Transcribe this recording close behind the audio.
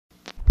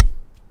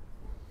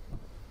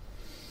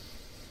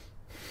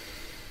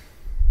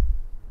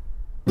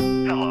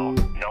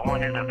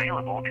one is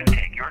available to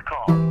take your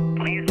call.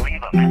 Please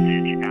leave a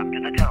message after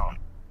the tone.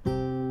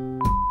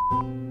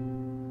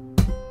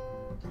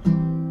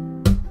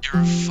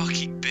 You're a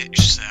fucking bitch,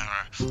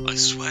 Sarah. I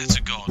swear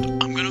to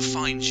God, I'm gonna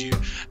find you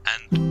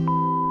and...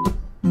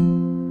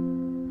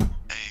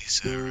 Hey,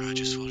 Sarah, I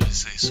just wanted to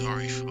say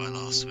sorry for my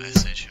last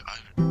message.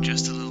 I'm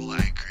just a little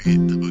angry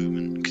at the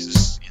moment,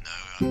 because, you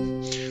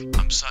know,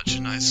 I'm such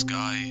a nice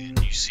guy, and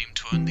you seem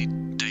to only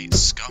date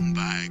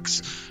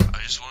scumbags. I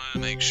just wanted to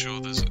make sure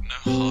there's no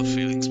hard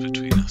feelings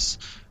between us.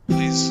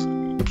 Please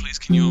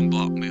can you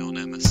unblock me on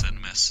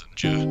MSN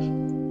Messenger?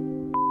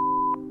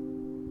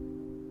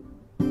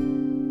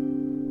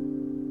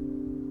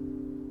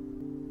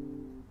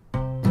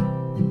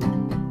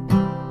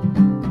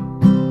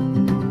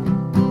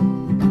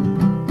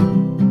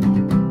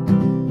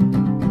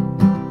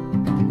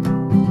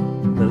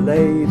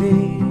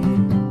 Lady,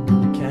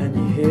 can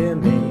you hear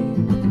me?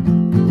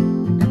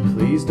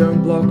 Please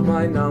don't block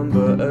my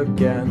number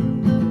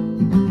again.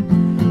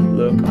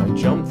 Look, I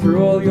jumped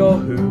through all your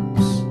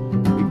hoops.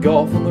 We got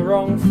off on the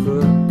wrong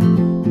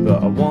foot,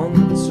 but I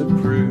want to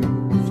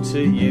prove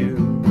to you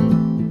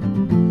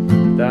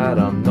that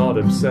I'm not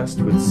obsessed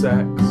with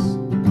sex.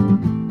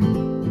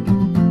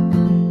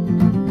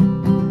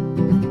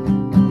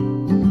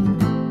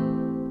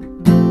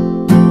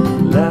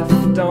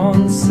 Left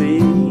on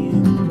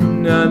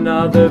scene,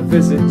 another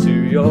visit to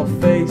your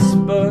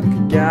Facebook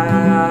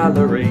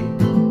gallery.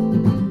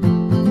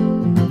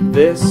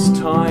 This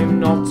time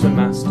not to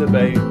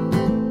masturbate,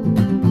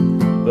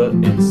 but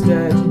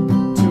instead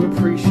to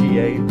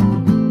appreciate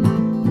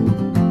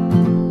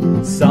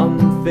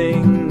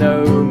something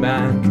no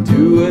man can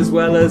do as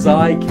well as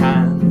I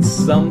can,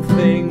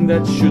 something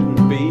that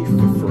shouldn't be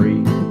for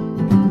free.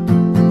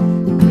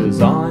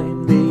 'Cause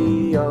I'm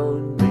the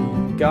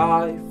only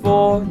guy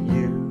for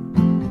you,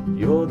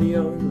 you're the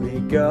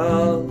only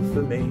girl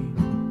for me.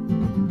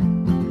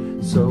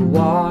 So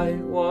why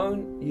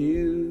won't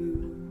you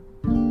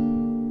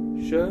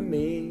show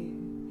me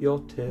your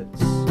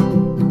tits?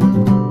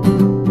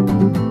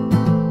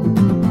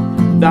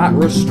 That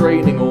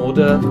restraining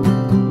order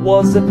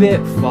was a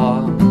bit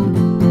far.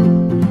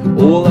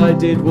 All I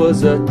did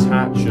was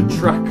attach a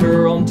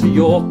tracker onto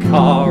your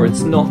car.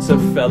 It's not a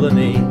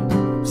felony,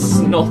 it's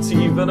not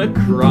even a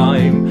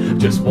crime.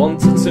 Just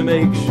wanted to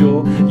make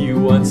sure you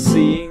weren't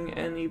seeing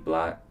any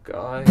black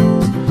guys.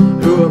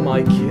 Who am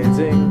I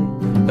kidding?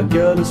 A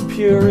girl as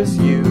pure as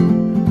you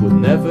would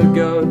never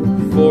go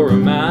for a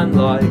man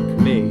like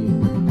me.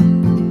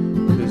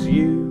 'Cause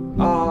you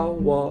are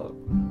what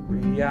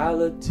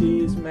reality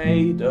is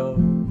made of,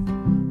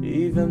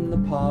 even the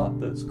part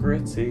that's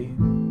gritty.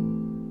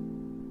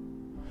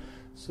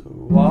 So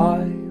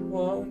why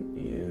won't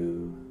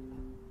you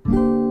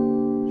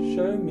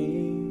show me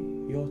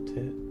your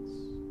tits?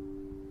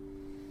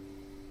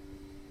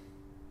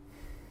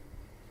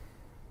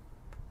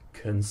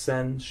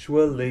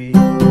 Consensually.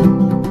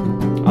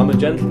 I'm a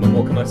gentleman,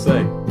 what can I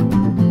say?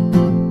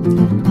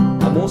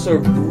 I'm also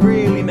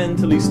really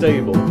mentally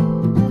stable.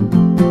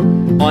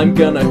 I'm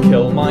gonna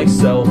kill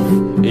myself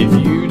if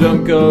you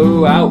don't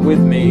go out with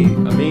me.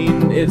 I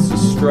mean, it's a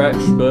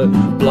stretch, but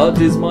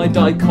blood is my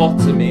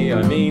dichotomy.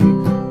 I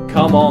mean,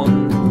 come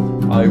on,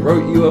 I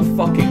wrote you a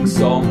fucking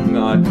song.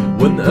 I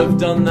wouldn't have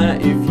done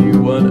that if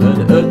you weren't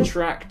an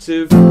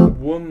attractive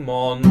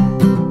woman.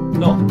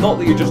 Not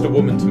that you're just a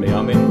woman to me.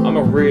 I mean, I'm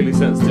a really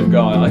sensitive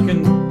guy.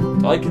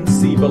 I can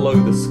see below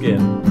the skin.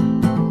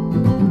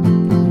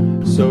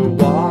 So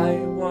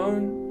why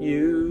won't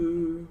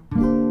you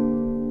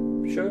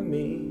show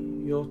me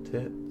your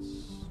tits?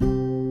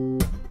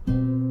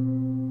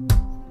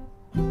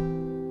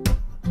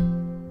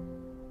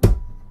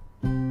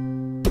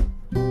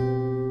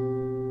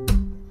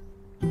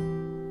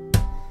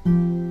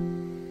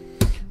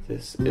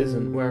 This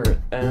isn't where it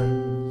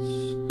ends.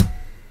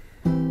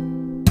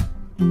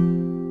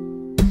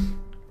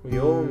 We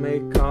all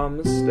make our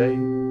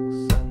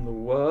mistakes, and the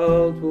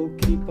world will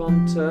keep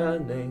on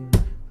turning.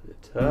 But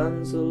it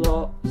turns a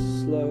lot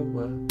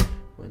slower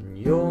when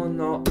you're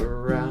not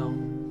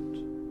around.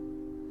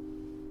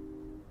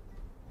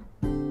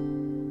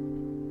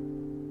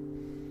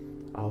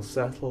 I'll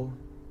settle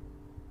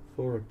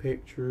for a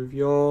picture of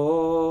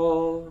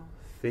your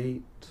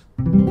feet.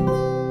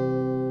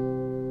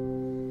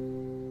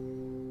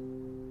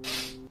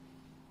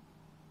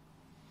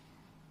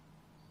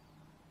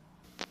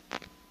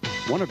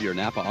 One of your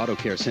Napa Auto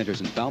Care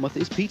centers in Falmouth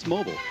is Pete's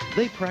Mobile.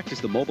 They practice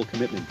the mobile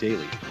commitment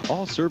daily.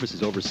 All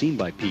services overseen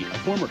by Pete, a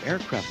former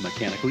aircraft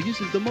mechanic who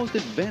uses the most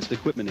advanced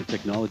equipment and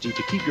technology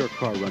to keep your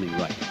car running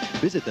right.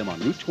 Visit them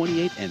on Route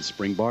 28 and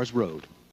Spring Bars Road.